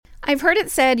I've heard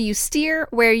it said you steer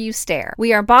where you stare.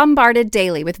 We are bombarded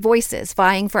daily with voices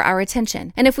vying for our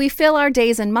attention. And if we fill our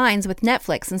days and minds with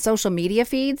Netflix and social media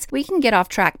feeds, we can get off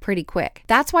track pretty quick.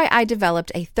 That's why I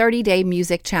developed a 30-day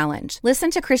music challenge.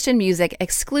 Listen to Christian music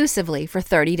exclusively for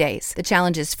 30 days. The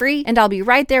challenge is free, and I'll be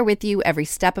right there with you every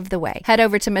step of the way. Head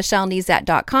over to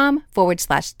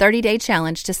michellenezat.com/30-day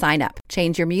challenge to sign up.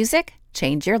 Change your music,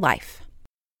 change your life.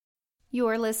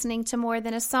 You're listening to More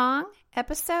Than a Song,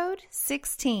 episode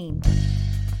 16.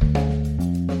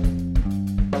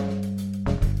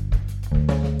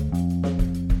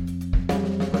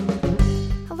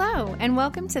 Hello, and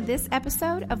welcome to this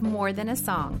episode of More Than a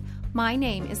Song. My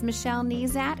name is Michelle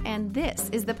Nezat, and this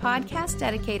is the podcast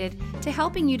dedicated to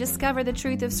helping you discover the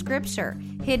truth of Scripture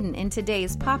hidden in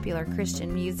today's popular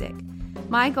Christian music.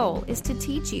 My goal is to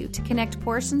teach you to connect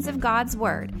portions of God's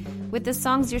Word with the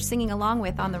songs you're singing along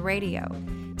with on the radio,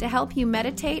 to help you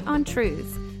meditate on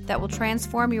truths that will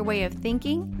transform your way of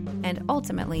thinking and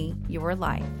ultimately your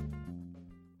life.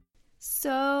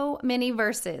 So many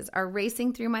verses are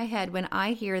racing through my head when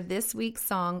I hear this week's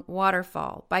song,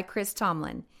 Waterfall, by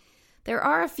Tomlin. There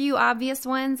are a few obvious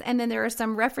ones, and then there are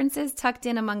some references tucked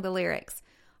in among the lyrics.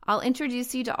 I'll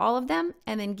introduce you to all of them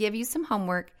and then give you some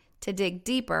homework to dig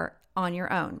deeper on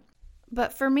your own.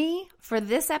 But for me, for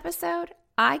this episode,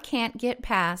 I can't get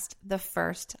past the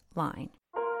first line.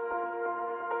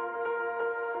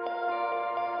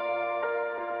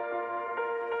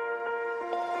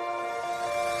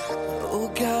 Oh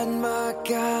God, my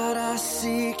God, I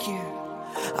seek you.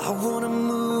 I want to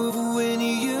move when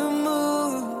you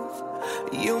move.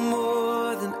 You're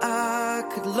more than I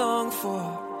could long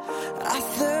for. I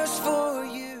thirst for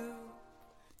you.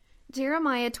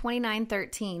 Jeremiah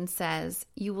 29:13 says,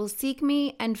 "You will seek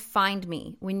me and find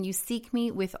me when you seek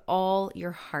me with all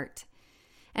your heart."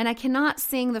 And I cannot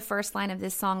sing the first line of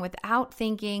this song without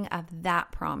thinking of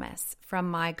that promise from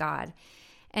my God.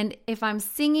 And if I'm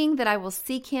singing that I will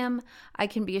seek him, I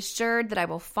can be assured that I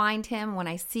will find him when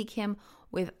I seek him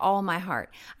with all my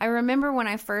heart. I remember when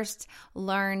I first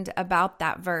learned about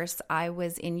that verse, I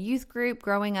was in youth group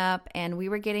growing up, and we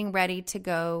were getting ready to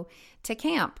go to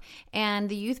camp. And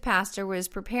the youth pastor was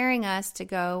preparing us to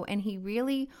go, and he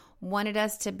really wanted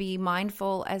us to be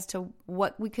mindful as to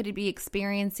what we could be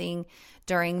experiencing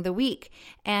during the week.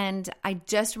 And I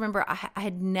just remember I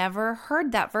had never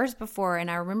heard that verse before, and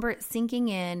I remember it sinking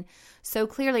in so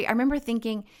clearly. I remember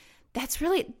thinking, that's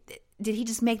really... did he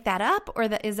just make that up, or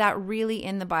is that really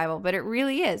in the Bible? But it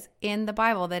really is in the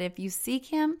Bible, that if you seek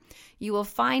him, you will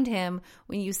find him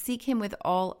when you seek him with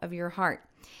all of your heart.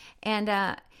 And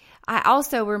I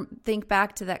also think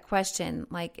back to that question,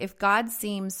 like if God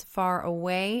seems far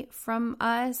away from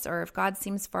us, or if God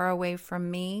seems far away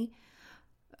from me,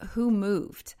 who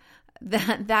moved?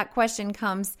 That question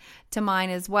comes to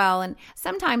mind as well. And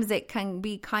sometimes it can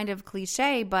be kind of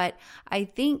cliche, but I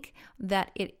think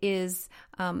that it is...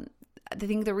 I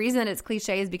think the reason it's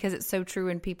cliche is because it's so true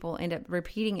and people end up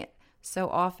repeating it so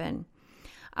often.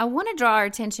 I want to draw our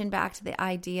attention back to the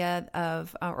idea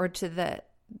of, or to the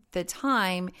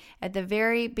time at the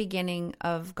very beginning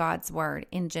of God's Word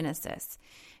in Genesis.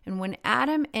 And when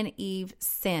Adam and Eve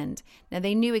sinned, now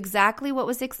they knew exactly what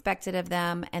was expected of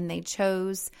them, and they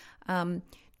chose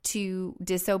to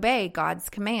disobey God's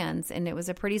commands, and it was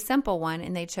a pretty simple one,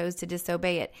 and they chose to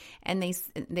disobey it, and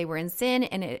they were in sin,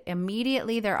 and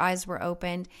immediately their eyes were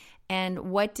opened. And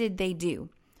what did they do?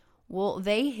 Well,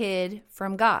 they hid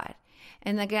from God.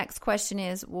 And the next question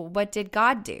is, well, what did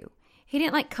God do? He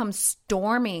didn't come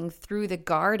storming through the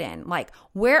garden, like,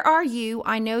 where are you?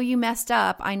 I know you messed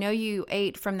up. I know you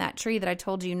ate from that tree that I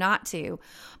told you not to.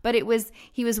 But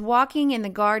he was walking in the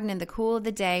garden in the cool of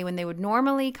the day when they would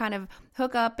normally kind of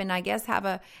hook up and I guess have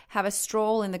a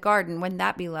stroll in the garden. Wouldn't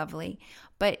that be lovely?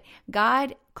 But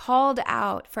God called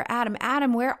out for Adam,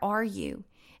 Adam, where are you?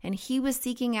 And he was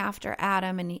seeking after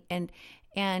Adam,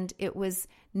 and it was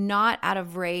not out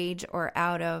of rage or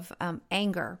out of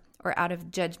anger or out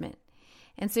of judgment.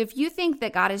 And so if you think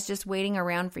that God is just waiting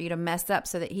around for you to mess up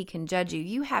so that he can judge you,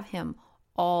 you have him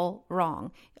all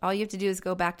wrong. All you have to do is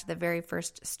go back to the very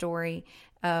first story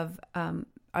of,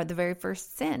 or the very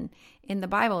first sin in the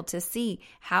Bible to see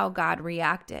how God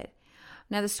reacted.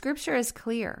 Now the scripture is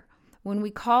clear. When we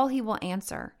call, he will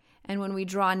answer. And when we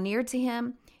draw near to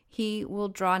him, he will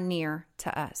draw near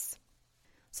to us.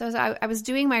 So as I was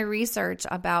doing my research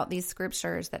about these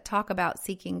scriptures that talk about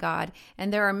seeking God,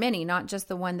 and there are many, not just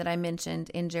the one that I mentioned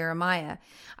in Jeremiah,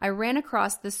 I ran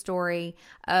across the story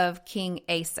of King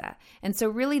Asa. And so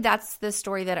really that's the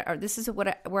story this is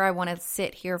where I want to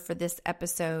sit here for this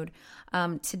episode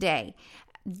today.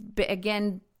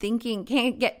 again, thinking,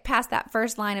 can't get past that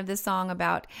first line of the song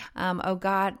about, oh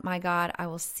God, my God, I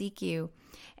will seek you.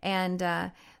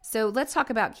 And so let's talk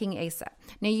about King Asa.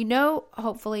 Now, you know,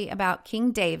 hopefully, about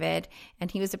King David, and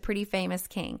he was a pretty famous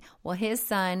king. Well, his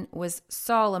son was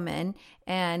Solomon,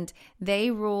 and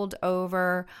they ruled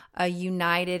over a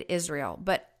united Israel.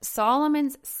 But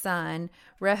Solomon's son,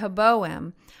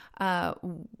 Rehoboam,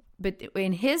 but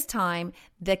in his time,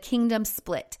 the kingdom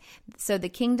split. So the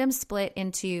kingdom split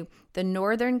into the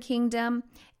northern kingdom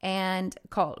and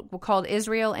called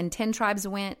Israel, and 10 tribes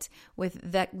went with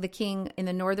the king in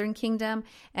the northern kingdom,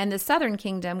 and the southern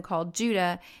kingdom called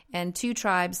Judah, and 2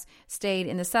 tribes stayed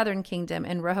in the southern kingdom,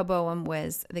 and Rehoboam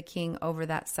was the king over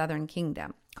that southern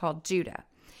kingdom called Judah.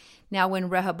 Now, when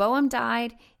Rehoboam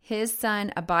died, his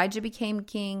son Abijah became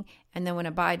king, and then when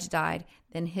Abijah died,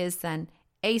 then his son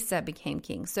Asa became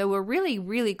king. So we're really,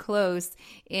 really close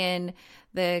in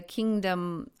the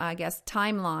kingdom, I guess,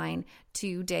 timeline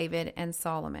to David and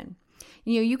Solomon.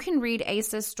 You know, you can read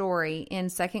Asa's story in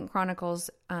 2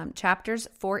 Chronicles chapters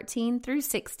 14 through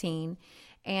 16,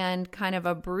 and kind of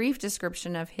a brief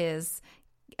description of his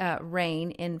reign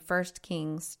in 1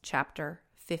 Kings chapter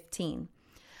 15.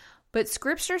 But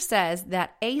scripture says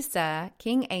that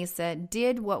King Asa,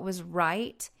 did what was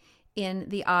right in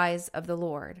the eyes of the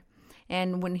Lord.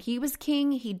 And when he was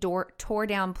king, he tore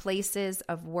down places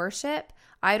of worship,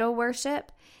 idol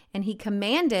worship, and he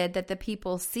commanded that the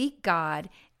people seek God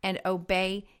and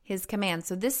obey his commands.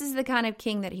 So this is the kind of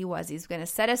king that he was. He's going to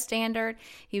set a standard.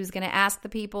 He was going to ask the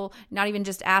people, not even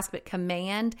just ask, but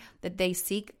command that they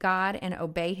seek God and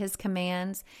obey his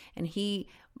commands. And he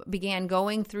began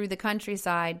going through the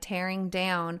countryside, tearing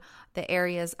down the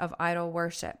areas of idol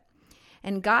worship.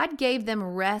 And God gave them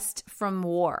rest from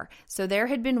war. So there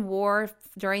had been war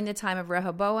during the time of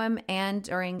Rehoboam and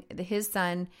during his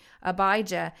son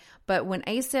Abijah. But when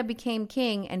Asa became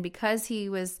king, and because he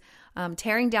was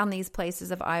tearing down these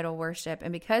places of idol worship,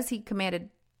 and because he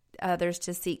commanded others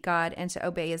to seek God and to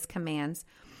obey his commands,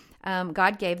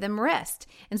 God gave them rest.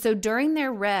 And so during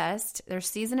their rest, their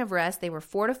season of rest, they were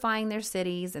fortifying their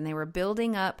cities and they were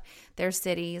building up their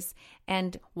cities.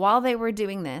 And while they were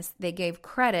doing this, they gave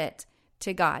credit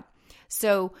to God.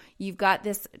 So you've got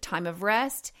this time of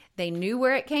rest. They knew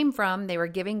where it came from. They were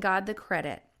giving God the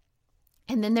credit.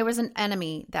 And then there was an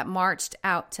enemy that marched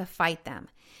out to fight them.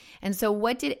 And so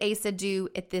what did Asa do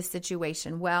at this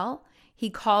situation? Well, he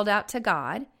called out to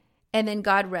God, and then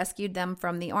God rescued them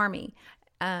from the army.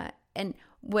 And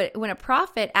when a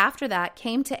prophet after that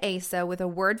came to Asa with a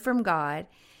word from God,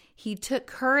 he took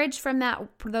courage from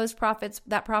that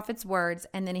prophet's words,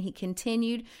 and then he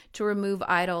continued to remove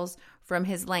idols from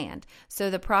his land. So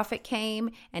the prophet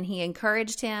came and he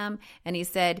encouraged him, and he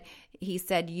said,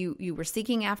 you were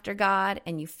seeking after God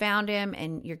and you found him,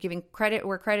 and you're giving credit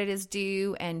where credit is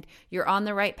due, and you're on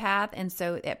the right path. And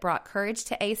so it brought courage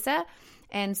to Asa.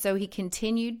 And so he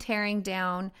continued tearing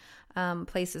down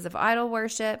places of idol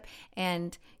worship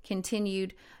and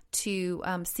continued to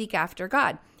seek after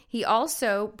God. He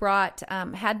also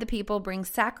had the people bring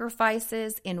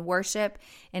sacrifices in worship.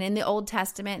 And in the Old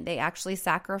Testament, they actually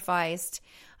sacrificed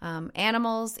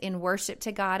animals in worship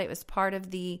to God. It was part of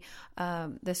the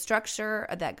structure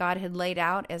that God had laid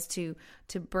out as to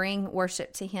bring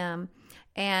worship to him.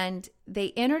 And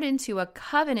they entered into a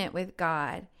covenant with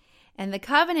God. And the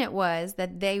covenant was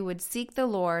that they would seek the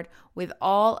Lord with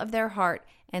all of their heart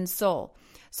and soul.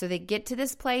 So they get to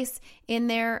this place in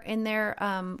their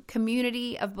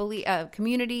community of belief,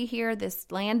 community here, this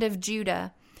land of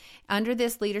Judah, under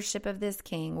this leadership of this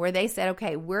king, where they said,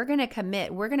 okay, we're going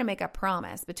to make a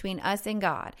promise between us and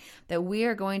God that we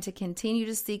are going to continue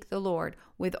to seek the Lord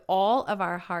with all of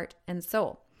our heart and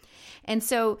soul. And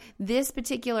so this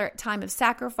particular time of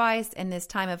sacrifice and this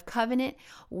time of covenant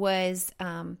was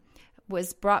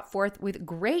brought forth with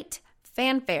great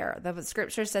fanfare. The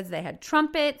scripture says they had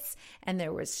trumpets, and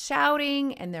there was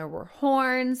shouting, and there were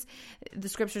horns. The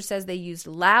scripture says they used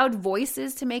loud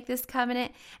voices to make this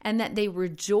covenant, and that they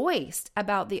rejoiced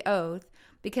about the oath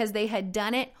because they had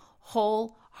done it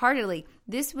wholeheartedly.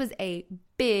 This was a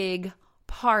big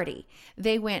party.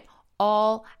 They went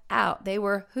all out. They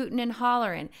were hooting and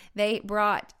hollering. They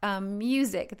brought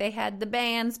music. They had the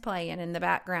bands playing in the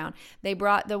background. They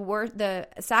brought the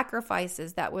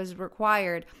sacrifices that was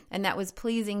required and that was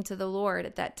pleasing to the Lord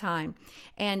at that time.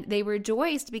 And they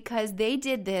rejoiced because they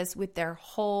did this with their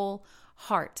whole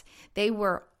heart. They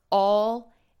were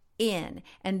all in,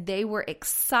 and they were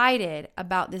excited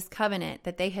about this covenant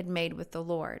that they had made with the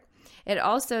Lord. It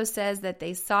also says that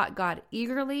they sought God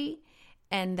eagerly,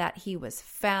 and that he was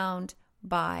found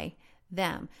by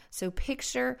them. So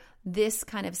picture this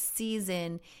kind of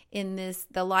season in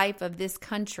the life of this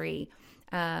country,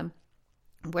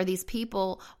 where these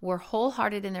people were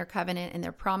wholehearted in their covenant and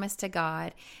their promise to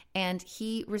God, and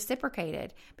he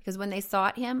reciprocated, because when they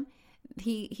sought him,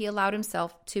 he allowed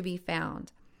himself to be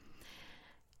found.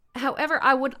 However,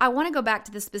 I want to go back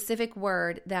to the specific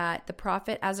word that the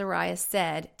prophet Azariah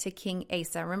said to King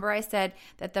Asa. Remember, I said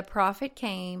that the prophet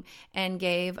came and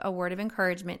gave a word of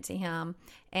encouragement to him,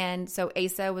 and so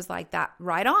Asa was like, "That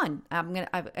right on.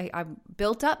 I'm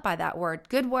built up by that word.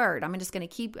 Good word. I'm just going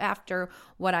to keep after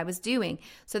what I was doing."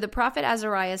 So the prophet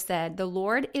Azariah said, "The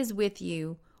Lord is with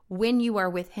you when you are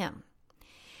with him.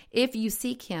 If you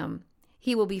seek him,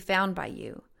 he will be found by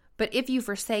you. But if you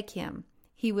forsake him,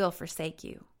 he will forsake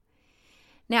you."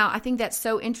 Now, I think that's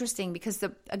so interesting because,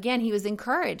 again, he was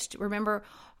encouraged. Remember,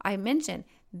 I mentioned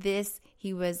this.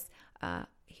 He was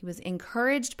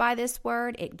encouraged by this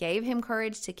word. It gave him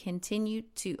courage to continue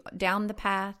down the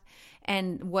path,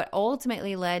 and what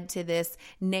ultimately led to this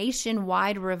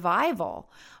nationwide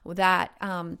revival that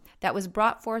was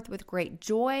brought forth with great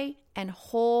joy and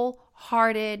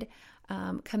wholehearted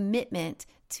commitment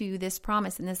to this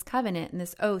promise and this covenant and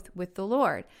this oath with the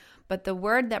Lord. But the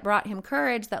word that brought him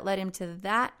courage, that led him to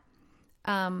that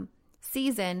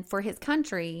season for his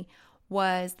country,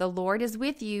 was, "The Lord is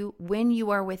with you when you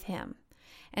are with him."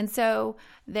 And so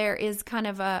there is kind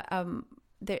of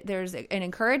there's an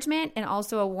encouragement and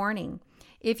also a warning.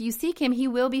 If you seek him, he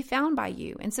will be found by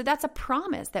you. And so that's a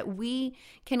promise that we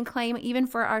can claim even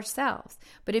for ourselves.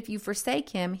 But if you forsake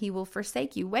him, he will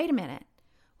forsake you. Wait a minute.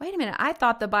 I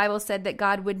thought the Bible said that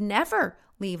God would never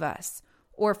leave us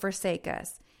or forsake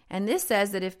us. And this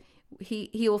says that if he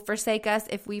will forsake us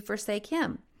if we forsake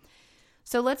him.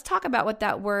 So let's talk about what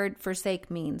that word forsake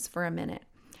means for a minute.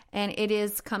 And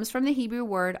it comes from the Hebrew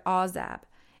word azab,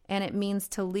 and it means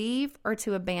to leave or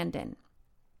to abandon.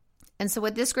 And so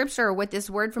what this scripture, or what this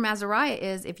word from Azariah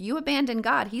is, if you abandon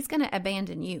God, he's going to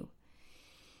abandon you.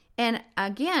 And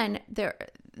again, there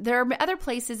are other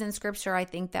places in scripture, I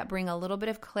think, that bring a little bit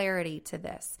of clarity to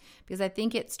this, because I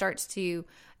think it starts to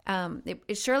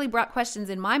it surely brought questions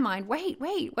in my mind. Wait,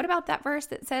 what about that verse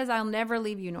that says, "I'll never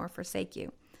leave you nor forsake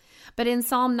you"? But in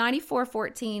Psalm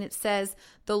 94:14, it says,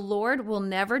 "The Lord will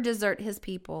never desert his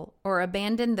people or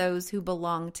abandon those who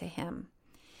belong to him."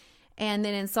 And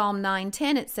then in Psalm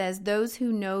 9:10, it says, "Those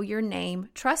who know your name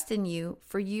trust in you,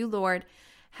 for you, Lord,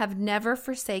 have never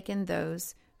forsaken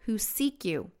those who seek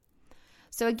you."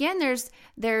 So again, there's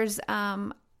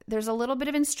a little bit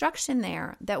of instruction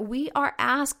there that we are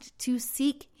asked to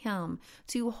seek him,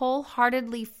 to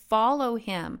wholeheartedly follow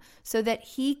him so that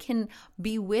he can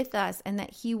be with us and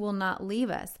that he will not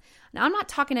leave us. Now, I'm not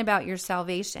talking about your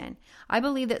salvation. I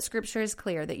believe that scripture is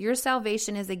clear that your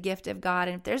salvation is a gift of God,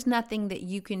 and if there's nothing that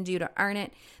you can do to earn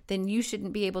it, then you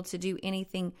shouldn't be able to do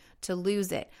anything to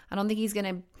lose it. I don't think he's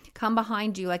going to come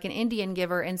behind you like an Indian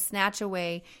giver and snatch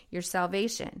away your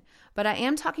salvation. But I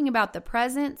am talking about the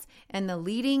presence and the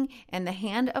leading and the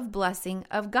hand of blessing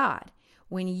of God.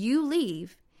 When you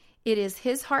leave, it is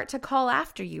his heart to call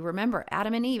after you. Remember,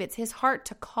 Adam and Eve, it's his heart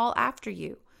to call after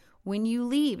you when you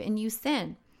leave and you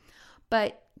sin.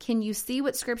 But can you see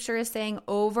what scripture is saying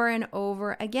over and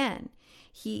over again?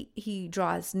 He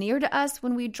draws near to us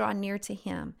when we draw near to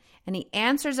him, and he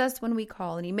answers us when we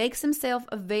call, and he makes himself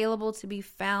available to be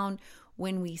found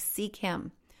when we seek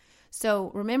him.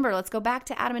 So remember, let's go back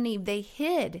to Adam and Eve. They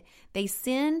hid. They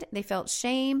sinned. They felt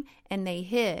shame, and they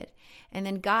hid. And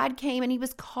then God came, and he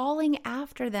was calling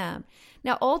after them.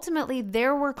 Now, ultimately,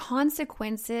 there were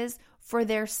consequences for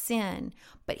their sin,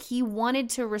 but he wanted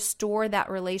to restore that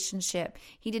relationship.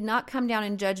 He did not come down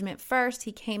in judgment first.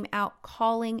 He came out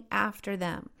calling after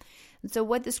them. And so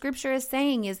what the scripture is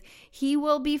saying is he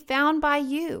will be found by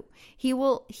you. He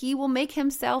will make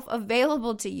himself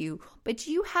available to you, but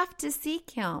you have to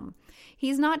seek him.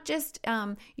 He's not just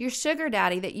your sugar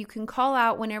daddy that you can call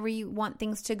out whenever you want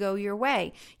things to go your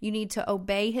way. You need to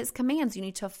obey his commands. You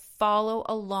need to follow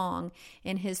along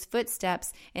in his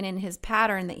footsteps and in his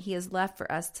pattern that he has left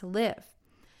for us to live.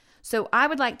 So I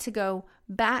would like to go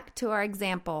back to our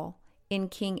example in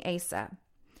King Asa.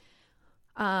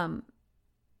 I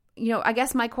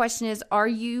guess my question is, are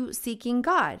you seeking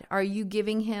God? Are you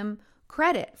giving him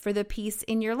credit for the peace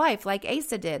in your life like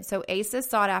Asa did? So Asa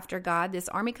sought after God. This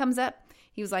army comes up.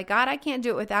 He was like, God, I can't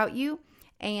do it without you.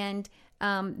 And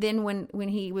then when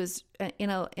he was in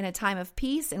a time of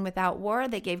peace and without war,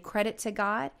 they gave credit to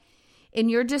God. In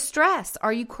your distress,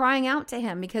 are you crying out to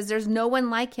him? Because there's no one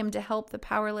like him to help the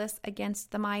powerless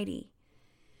against the mighty.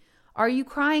 Are you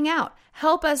crying out,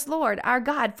 help us, Lord, our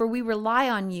God, for we rely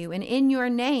on you, and in your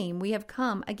name we have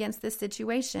come against this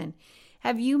situation?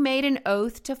 Have you made an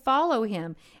oath to follow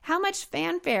him? How much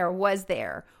fanfare was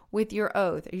there with your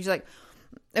oath? Are you just like,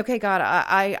 okay, God,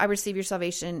 I receive your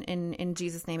salvation in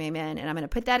Jesus' name, amen. And I'm going to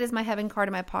put that as my heaven card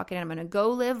in my pocket. And I'm going to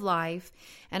go live life.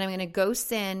 And I'm going to go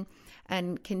sin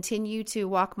and continue to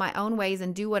walk my own ways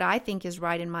and do what I think is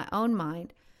right in my own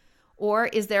mind. Or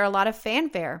is there a lot of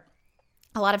fanfare,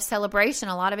 a lot of celebration,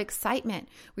 a lot of excitement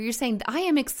where you're saying, I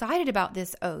am excited about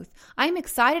this oath. I am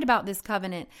excited about this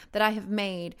covenant that I have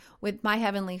made with my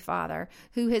Heavenly Father,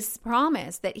 who has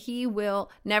promised that he will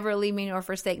never leave me nor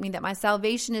forsake me, that my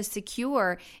salvation is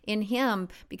secure in him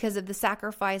because of the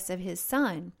sacrifice of his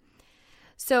Son.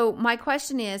 So my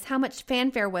question is, how much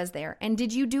fanfare was there? And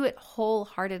did you do it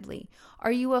wholeheartedly?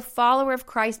 Are you a follower of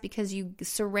Christ because you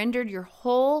surrendered your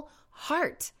whole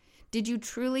heart? Did you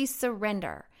truly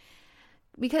surrender?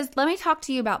 Because let me talk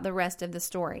to you about the rest of the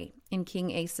story in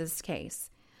King Asa's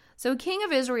case. So King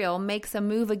of Israel makes a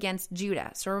move against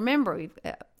Judah. So remember,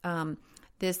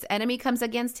 this enemy comes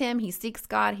against him. He seeks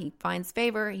God. He finds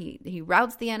favor. He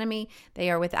routs the enemy.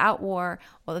 They are without war.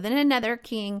 Well, then another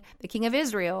king, the king of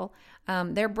Israel,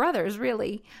 their brothers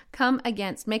really,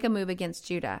 make a move against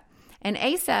Judah. And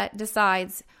Asa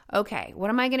decides, okay,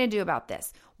 what am I going to do about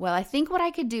this? Well, I think what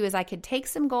I could do is I could take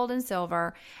some gold and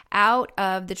silver out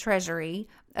of the treasury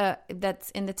that's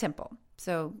in the temple.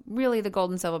 So really the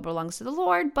gold and silver belongs to the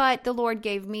Lord, but the Lord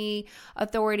gave me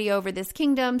authority over this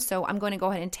kingdom. So I'm going to go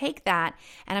ahead and take that,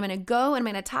 and I'm going to go and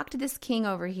I'm going to talk to this king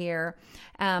over here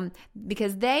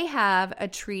because they have a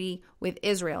treaty with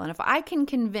Israel. And if I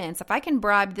can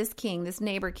bribe this king, this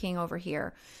neighbor king over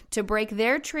here, to break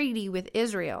their treaty with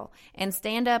Israel and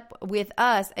stand up with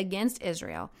us against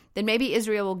Israel, then maybe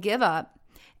Israel will give up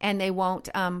and they won't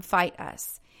fight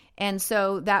us. And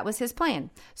so that was his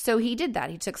plan. So he did that.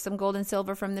 He took some gold and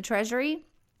silver from the treasury,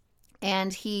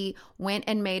 and he went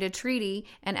and made a treaty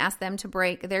and asked them to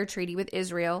break their treaty with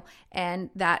Israel. And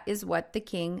that is what the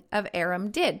king of Aram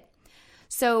did.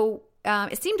 So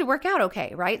it seemed to work out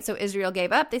okay, right? So Israel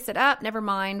gave up. They said, never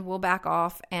mind, we'll back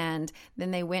off. And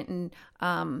then they went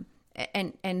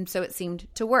and so it seemed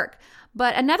to work.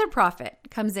 But another prophet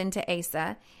comes into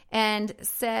Asa and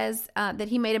says that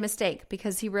he made a mistake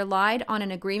because he relied on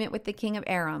an agreement with the king of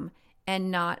Aram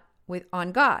and not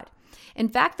on God. In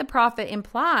fact, the prophet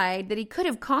implied that he could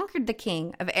have conquered the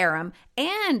king of Aram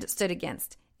and stood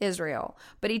against Israel,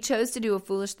 but he chose to do a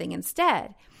foolish thing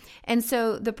instead. And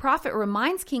so the prophet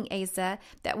reminds King Asa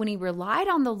that when he relied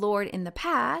on the Lord in the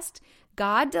past,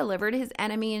 God delivered his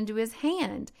enemy into his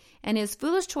hand, and his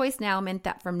foolish choice now meant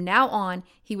that from now on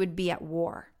he would be at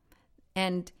war.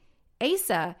 And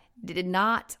Asa did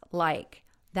not like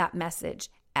that message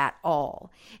at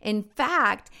all. In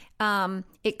fact,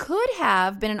 it could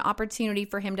have been an opportunity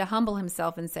for him to humble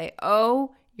himself and say,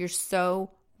 "Oh, you're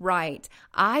so right.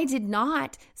 I did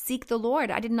not seek the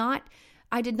Lord. I did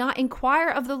not inquire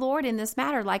of the Lord in this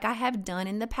matter like I have done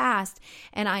in the past.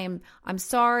 And I'm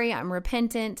sorry, I'm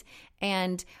repentant."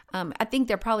 And I think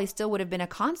there probably still would have been a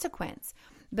consequence.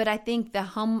 But I think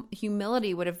the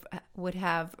humility would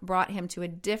have brought him to a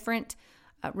different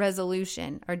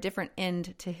resolution or different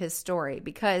end to his story,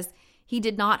 because he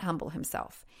did not humble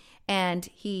himself. And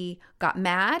he got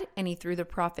mad and he threw the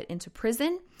prophet into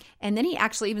prison. And then he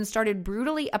actually even started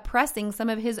brutally oppressing some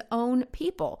of his own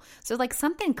people. So like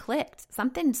something clicked,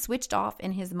 something switched off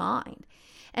in his mind.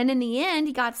 And in the end,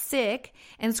 he got sick.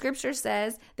 And scripture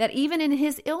says that even in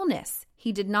his illness,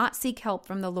 he did not seek help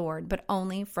from the Lord, but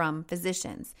only from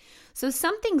physicians. So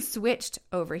something switched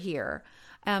over here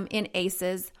in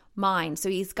Asa's mind. So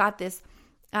he's got this,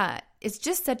 it's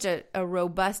just such a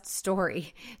robust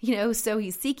story, so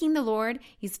he's seeking the Lord,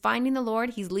 he's finding the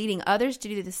Lord, he's leading others to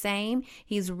do the same.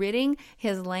 He's ridding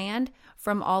his land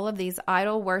from all of these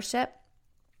idol worship.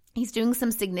 He's doing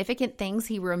some significant things.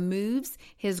 He removes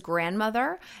his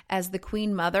grandmother as the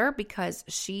queen mother because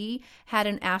she had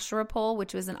an Asherah pole,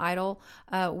 which was an idol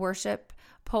worship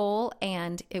pole,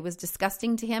 and it was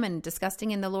disgusting to him and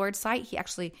disgusting in the Lord's sight. He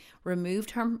actually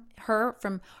removed her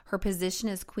from her position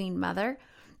as queen mother.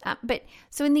 But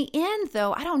so in the end,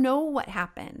 though, I don't know what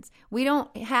happens. We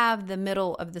don't have the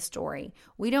middle of the story.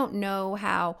 We don't know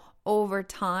how over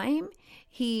time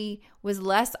he was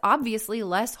obviously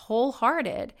less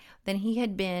wholehearted than he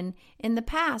had been in the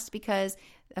past, because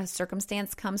a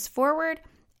circumstance comes forward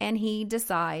and he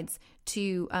decides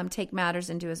to take matters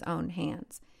into his own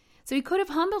hands. So he could have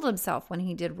humbled himself when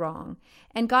he did wrong,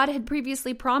 and God had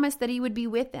previously promised that he would be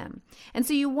with him. And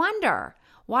so you wonder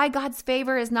why God's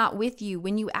favor is not with you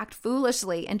when you act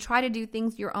foolishly and try to do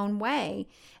things your own way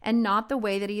and not the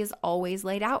way that he has always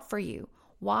laid out for you.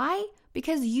 Why?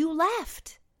 Because you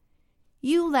left.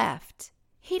 You left.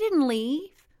 He didn't leave.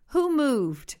 Who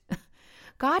moved?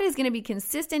 God is going to be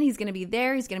consistent. He's going to be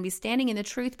there. He's going to be standing in the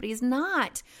truth, but he's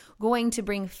not going to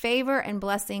bring favor and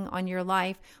blessing on your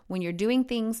life when you're doing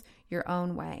things your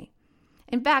own way.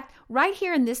 In fact, right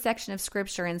here in this section of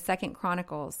scripture in 2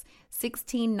 Chronicles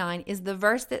 16:9 is the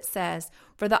verse that says,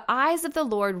 "For the eyes of the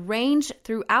Lord range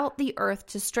throughout the earth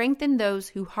to strengthen those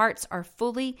whose hearts are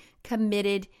fully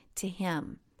committed to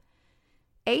him."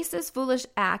 Asa's foolish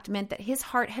act meant that his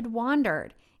heart had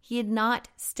wandered. He had not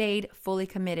stayed fully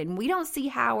committed. And we don't see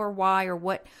how or why or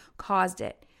what caused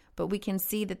it, but we can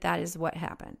see that that is what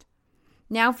happened.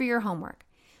 Now for your homework.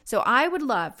 So I would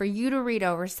love for you to read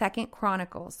over 2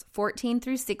 Chronicles 14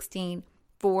 through 16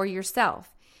 for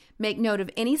yourself. Make note of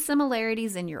any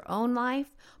similarities in your own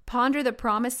life. Ponder the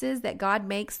promises that God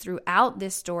makes throughout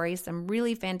this story. Some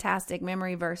really fantastic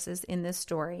memory verses in this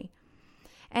story.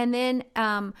 And then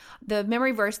the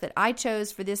memory verse that I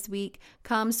chose for this week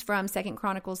comes from 2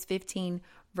 Chronicles 15,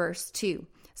 verse 2.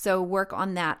 So work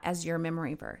on that as your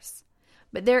memory verse.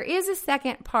 But there is a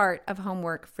second part of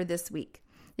homework for this week.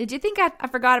 Did you think I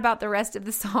forgot about the rest of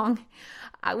the song?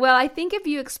 Well, I think if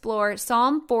you explore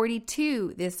Psalm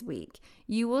 42 this week,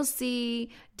 you will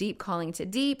see deep calling to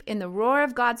deep in the roar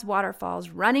of God's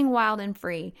waterfalls, running wild and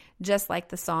free, just like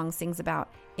the song sings about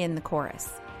in the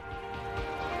chorus.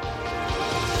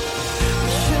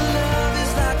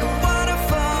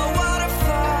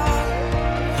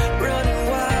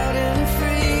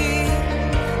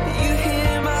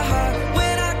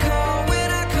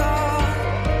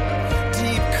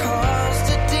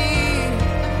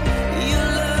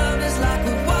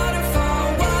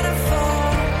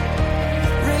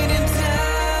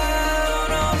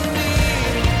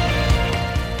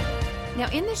 Now,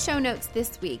 in the show notes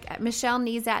this week at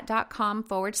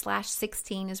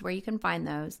michellenezat.com/16 is where you can find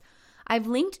those. I've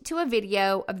linked to a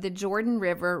video of the Jordan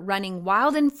River running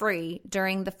wild and free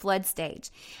during the flood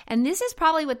stage. And this is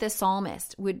probably what the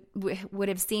psalmist would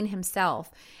have seen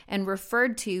himself and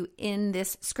referred to in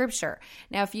this scripture.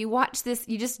 Now, if you watch this,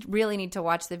 you just really need to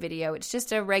watch the video. It's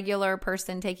just a regular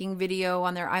person taking video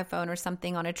on their iPhone or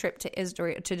something on a trip to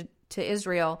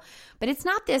Israel. But it's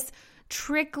not this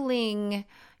trickling.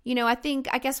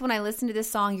 I guess when I listen to this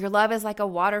song, your love is like a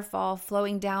waterfall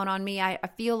flowing down on me. I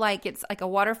feel like it's like a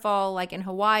waterfall like in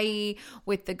Hawaii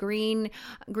with the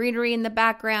greenery in the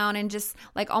background and just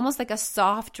like almost like a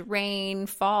soft rain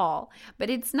fall. But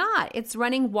it's not. It's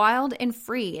running wild and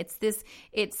free. It's the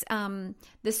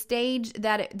stage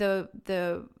that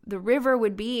the river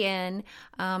would be in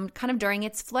kind of during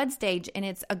its flood stage, and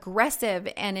it's aggressive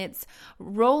and it's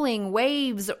rolling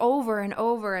waves over and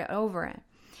over and over.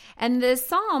 And the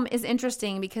psalm is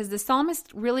interesting because the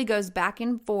psalmist really goes back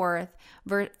and forth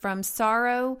from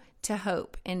sorrow to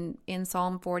hope in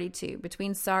Psalm 42,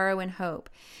 between sorrow and hope.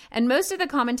 And most of the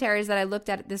commentaries that I looked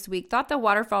at this week thought the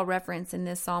waterfall reference in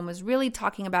this psalm was really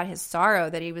talking about his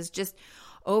sorrow, that he was just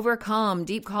overcome,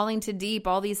 deep calling to deep,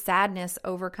 all these sadness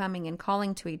overcoming and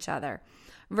calling to each other.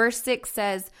 Verse 6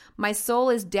 says, "My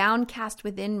soul is downcast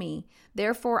within me,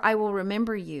 therefore I will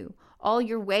remember you. All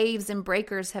your waves and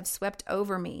breakers have swept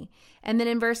over me." And then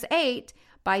in verse 8,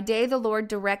 "By day the Lord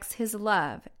directs his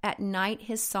love. At night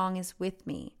his song is with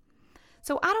me."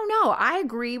 So I don't know. I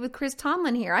agree with Chris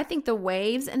Tomlin here. I think the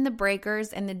waves and the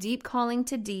breakers and the deep calling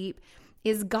to deep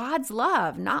is God's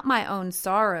love, not my own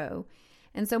sorrow.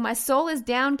 And so my soul is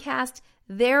downcast.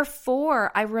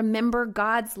 Therefore I remember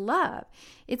God's love.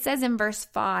 It says in verse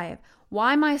 5,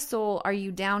 "Why, my soul, are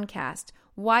you downcast?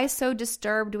 Why so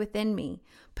disturbed within me?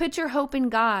 Put your hope in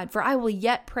God, for I will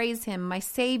yet praise him, my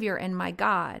Savior and my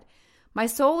God. My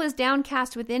soul is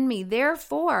downcast within me,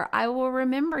 therefore I will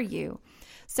remember you."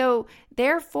 So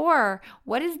therefore,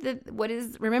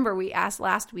 remember we asked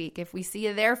last week, if we see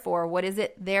a therefore, what is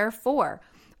it there for?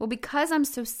 Well, because I'm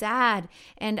so sad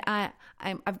and I'm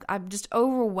just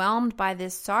overwhelmed by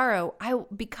this sorrow,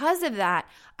 because of that,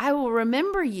 I will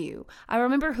remember you. I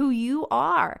remember who you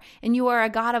are, and you are a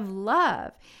God of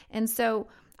love. And so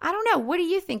I don't know. What do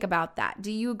you think about that?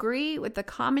 Do you agree with the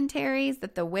commentaries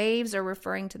that the waves are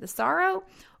referring to the sorrow?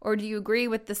 Or do you agree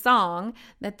with the song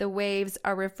that the waves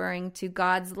are referring to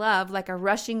God's love like a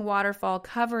rushing waterfall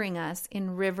covering us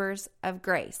in rivers of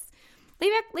grace?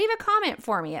 Leave a comment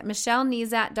for me at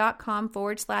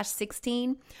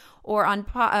michellenezat.com/16 or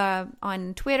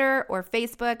on Twitter or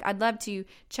Facebook. I'd love to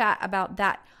chat about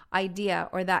that idea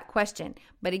or that question.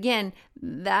 But again,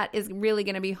 that is really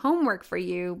going to be homework for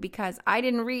you because I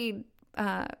didn't read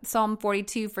Psalm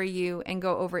 42 for you and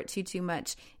go over it too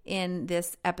much in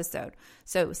this episode.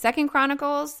 So 2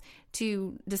 Chronicles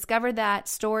to discover that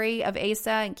story of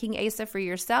Asa and King Asa for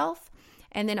yourself.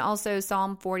 and then also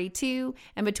Psalm 42.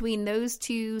 And between those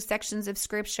two sections of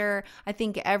scripture, I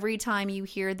think every time you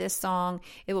hear this song,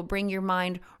 it will bring your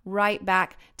mind right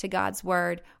back to God's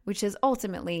word, which is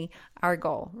ultimately our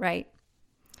goal, right?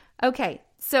 Okay,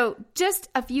 so just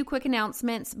a few quick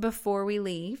announcements before we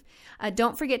leave.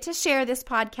 Don't forget to share this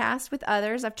podcast with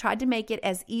others. I've tried to make it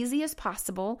as easy as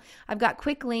possible. I've got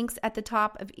quick links at the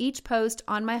top of each post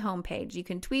on my homepage. You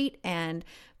can tweet and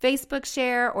Facebook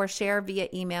share or share via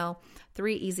email.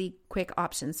 3 easy, quick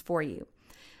options for you.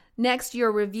 Next,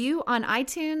 your review on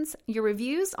iTunes. Your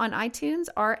reviews on iTunes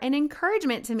are an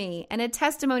encouragement to me and a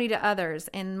testimony to others.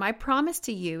 And my promise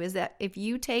to you is that if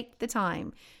you take the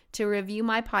time to review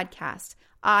my podcast,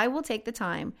 I will take the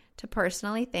time to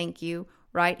personally thank you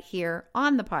right here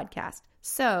on the podcast.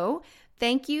 So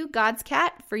thank you, God's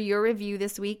Cat, for your review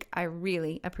this week. I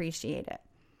really appreciate it.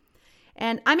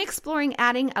 And I'm exploring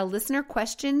adding a listener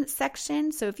question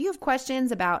section. So if you have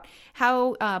questions about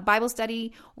how Bible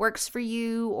study works for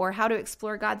you or how to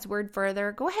explore God's word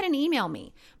further, go ahead and email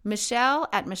me,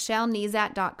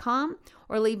 michelle@michellenezat.com,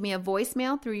 or leave me a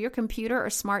voicemail through your computer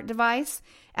or smart device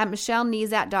at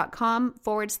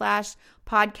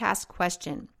michellenezat.com/podcast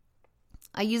question.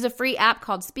 I use a free app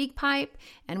called SpeakPipe,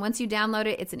 and once you download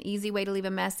it, it's an easy way to leave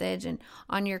a message. And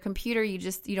on your computer, you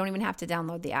don't even have to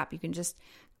download the app. You can just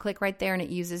click right there, and it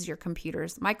uses your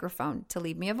computer's microphone to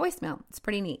leave me a voicemail. It's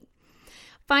pretty neat.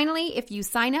 Finally, if you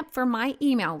sign up for my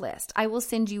email list, I will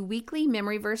send you weekly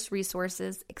memory verse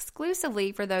resources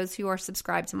exclusively for those who are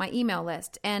subscribed to my email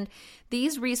list. And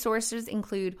these resources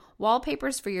include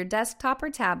wallpapers for your desktop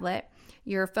or tablet,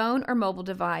 your phone or mobile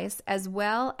device, as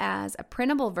well as a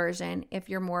printable version if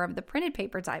you're more of the printed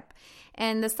paper type.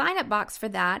 And the sign-up box for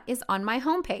that is on my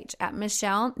homepage at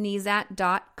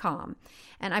michellenezat.com.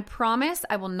 And I promise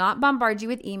I will not bombard you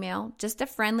with email, just a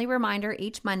friendly reminder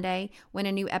each Monday when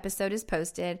a new episode is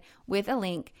posted with a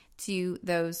link to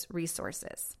those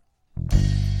resources.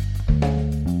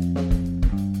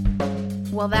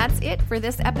 Well, that's it for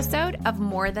this episode of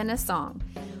More Than a Song.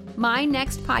 My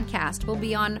next podcast will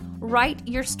be on Write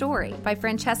Your Story by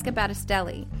Francesca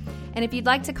Battistelli. And if you'd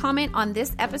like to comment on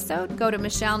this episode, go to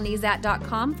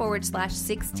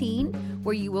michellenezat.com/16,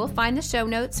 where you will find the show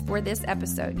notes for this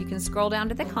episode. You can scroll down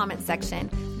to the comment section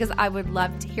because I would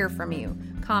love to hear from you.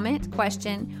 Comment,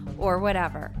 question, or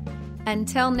whatever.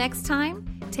 Until next time,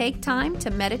 take time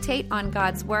to meditate on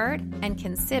God's word and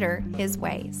consider his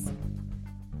ways.